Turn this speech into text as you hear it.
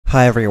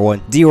Hi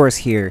everyone, Dior'S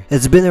here.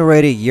 It's been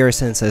already a year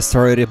since I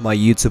started my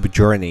YouTube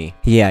journey.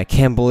 Yeah, I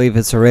can't believe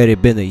it's already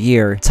been a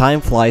year.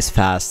 Time flies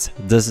fast,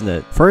 doesn't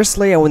it?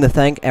 Firstly, I want to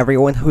thank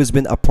everyone who's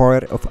been a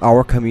part of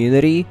our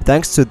community.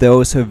 Thanks to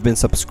those who've been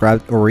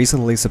subscribed or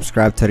recently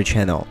subscribed to the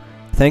channel.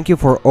 Thank you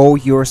for all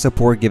your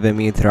support given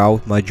me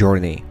throughout my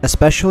journey.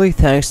 Especially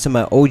thanks to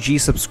my OG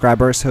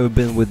subscribers who have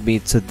been with me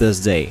to this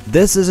day.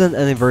 This is an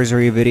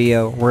anniversary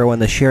video where I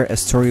want to share a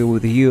story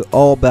with you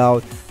all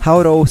about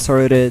how it all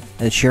started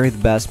and share the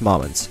best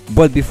moments.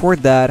 But before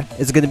that,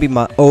 it's gonna be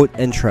my old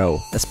intro,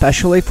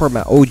 especially for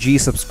my OG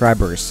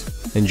subscribers.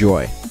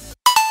 Enjoy.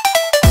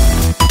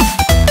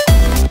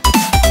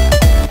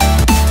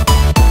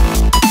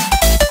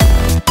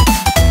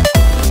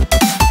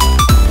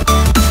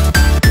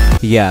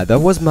 Yeah, that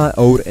was my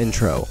old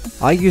intro.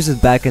 I used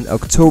it back in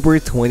October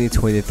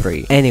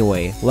 2023.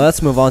 Anyway,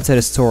 let's move on to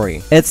the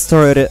story. It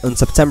started on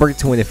September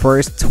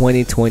 21st,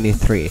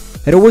 2023.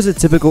 It was a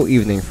typical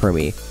evening for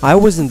me. I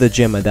was in the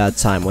gym at that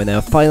time when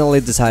I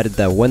finally decided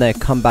that when I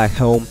come back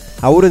home,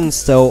 I would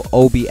install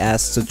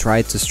OBS to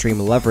try to stream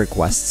live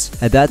requests.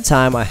 At that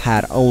time, I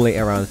had only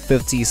around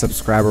 50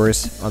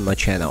 subscribers on my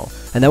channel,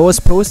 and I was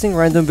posting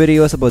random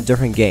videos about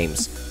different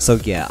games. So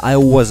yeah, I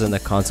wasn't a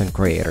content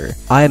creator.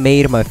 I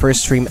made my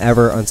first stream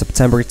ever on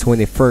September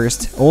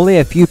 21st. Only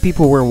a few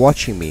people were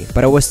watching me,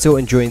 but I was still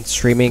enjoying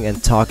streaming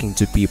and talking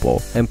to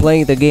people, and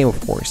playing the game of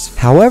course.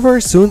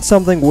 However, soon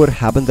something would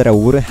happen that I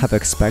wouldn't have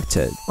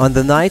expected. On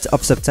the night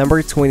of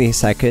September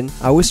 22nd,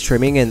 I was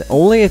streaming and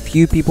only a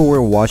few people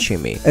were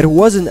watching me. It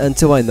wasn't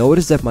until I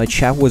noticed that my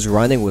chat was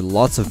running with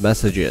lots of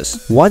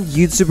messages. One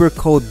YouTuber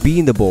called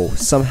Beanable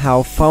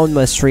somehow found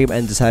my stream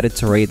and decided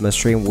to raid my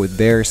stream with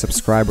their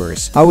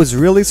subscribers. I was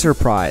really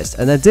surprised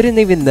and I didn't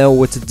even know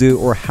what to do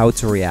or how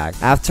to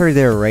react. After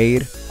their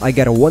raid, I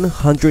got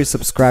 100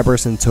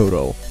 subscribers in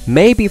total.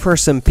 Maybe for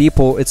some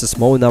people it's a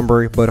small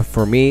number, but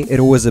for me it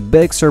was a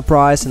big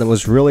surprise and I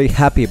was really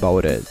happy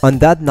about it. On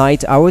that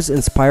night, I was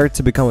inspired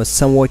to become a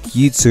somewhat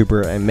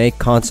YouTuber and make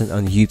content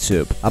on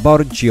YouTube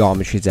about a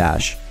Geometry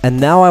Dash. And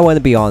now I want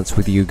to be honest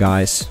with you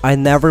guys. I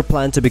never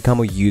planned to become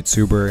a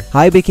YouTuber.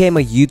 I became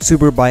a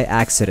YouTuber by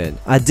accident.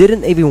 I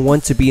didn't even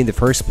want to be in the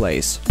first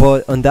place.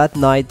 But on that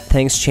night,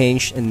 things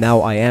changed and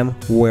now I am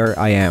where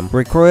I am.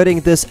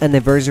 Recording this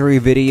anniversary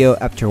video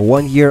after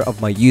 1 year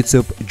of my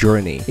YouTube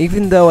journey.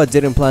 Even though I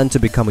didn't plan to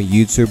become a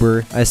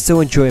YouTuber, I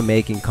still enjoy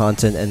making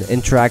content and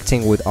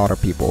interacting with other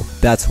people.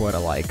 That's what I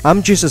like.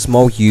 I'm just a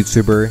small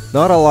YouTuber.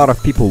 Not a lot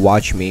of people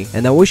watch me,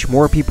 and I wish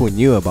more people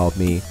knew about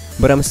me.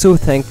 But I'm so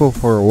thankful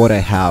for what I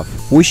have.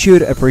 We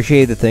should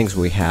appreciate the things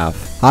we have.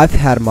 I've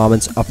had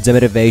moments of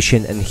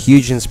demotivation and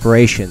huge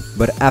inspiration,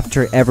 but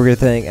after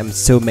everything, I'm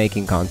still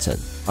making content.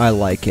 I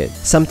like it.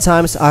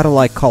 Sometimes I don't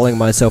like calling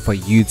myself a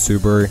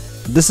YouTuber.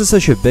 This is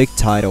such a big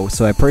title,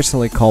 so I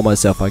personally call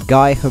myself a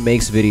guy who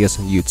makes videos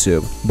on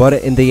YouTube. But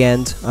in the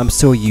end, I'm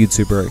still a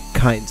YouTuber,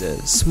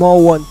 kinda.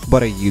 Small one,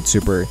 but a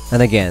YouTuber.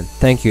 And again,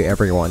 thank you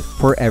everyone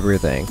for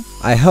everything.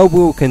 I hope we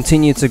will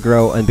continue to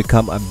grow and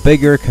become a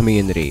bigger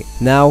community.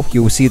 Now,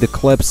 you will see the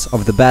clips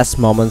of the best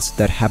moments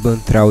that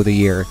happened throughout the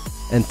year.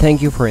 And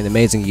thank you for an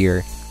amazing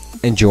year.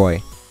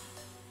 Enjoy.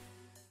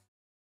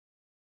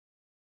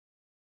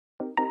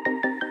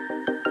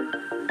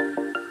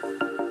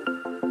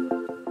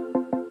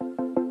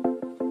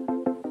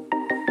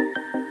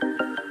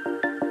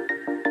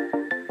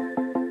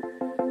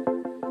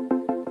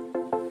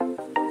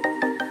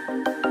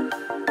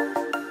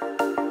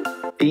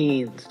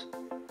 Beans.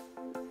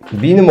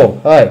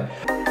 Beanable, hi.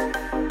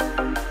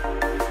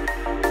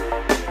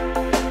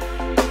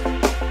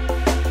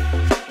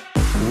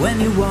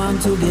 When you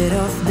want to get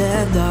off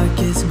the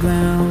darkest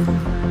ground,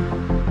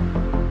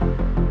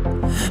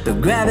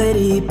 but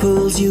gravity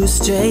pulls you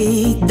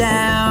straight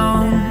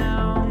down.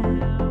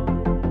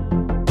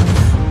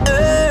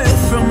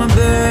 Earth from a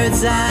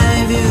bird's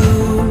eye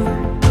view.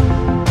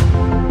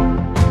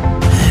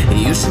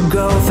 You should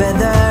grow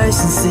feathers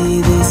and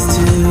see this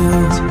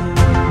too.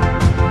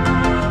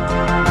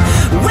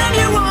 When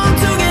you want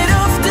to get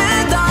off the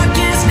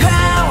darkest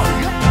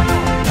ground,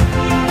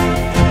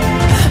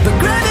 but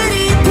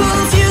gravity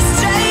pulls you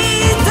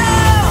straight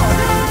down.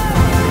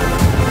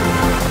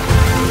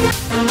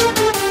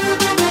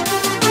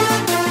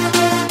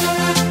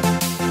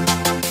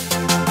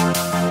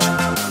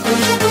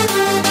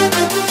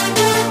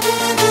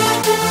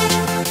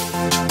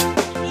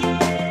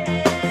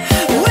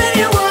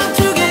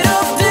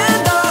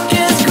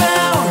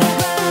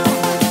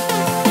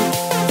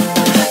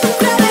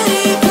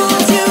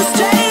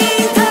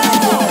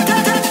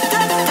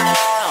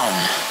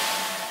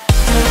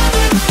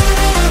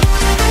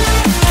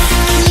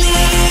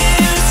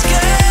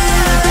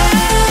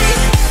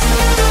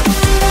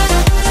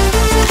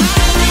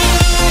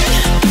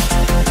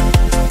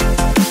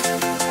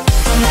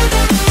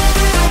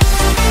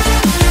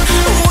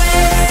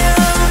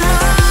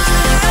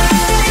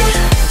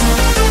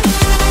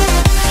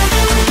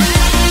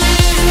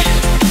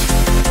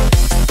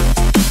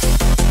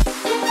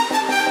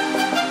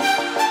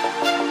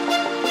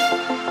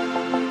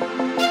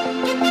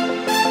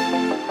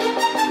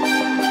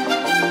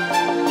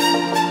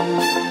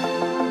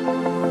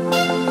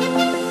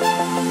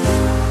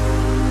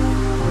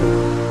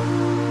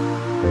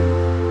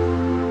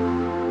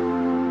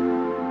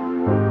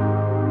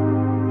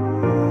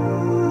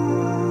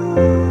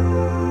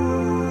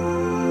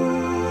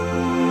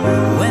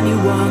 when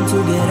you want to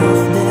get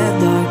off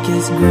the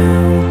darkest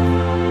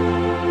ground.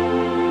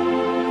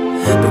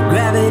 But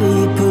gravity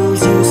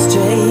pulls you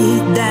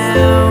straight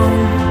down.